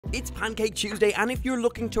It's Pancake Tuesday, and if you're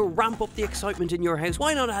looking to ramp up the excitement in your house,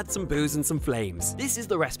 why not add some booze and some flames? This is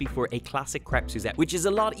the recipe for a classic Crêpes Suzette, which is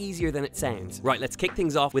a lot easier than it sounds. Right, let's kick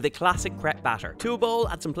things off with a classic crepe batter. To a bowl,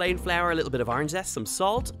 add some plain flour, a little bit of orange zest, some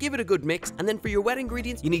salt, give it a good mix, and then for your wet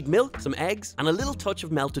ingredients, you need milk, some eggs, and a little touch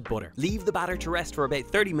of melted butter. Leave the batter to rest for about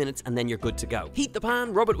 30 minutes, and then you're good to go. Heat the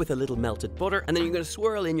pan, rub it with a little melted butter, and then you're going to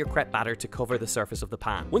swirl in your crepe batter to cover the surface of the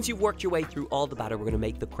pan. Once you've worked your way through all the batter, we're going to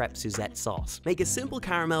make the Crêpes Suzette sauce. Make a simple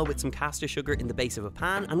caramel with some caster sugar in the base of a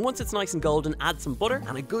pan, and once it's nice and golden, add some butter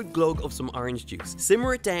and a good glug of some orange juice.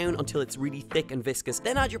 Simmer it down until it's really thick and viscous,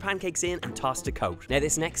 then add your pancakes in and toss to coat. Now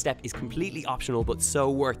this next step is completely optional but so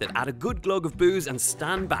worth it. Add a good glug of booze and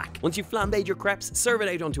stand back. Once you've flambéed your crepes, serve it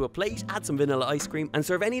out onto a plate, add some vanilla ice cream, and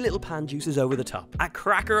serve any little pan juices over the top. A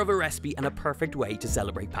cracker of a recipe and a perfect way to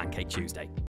celebrate Pancake Tuesday.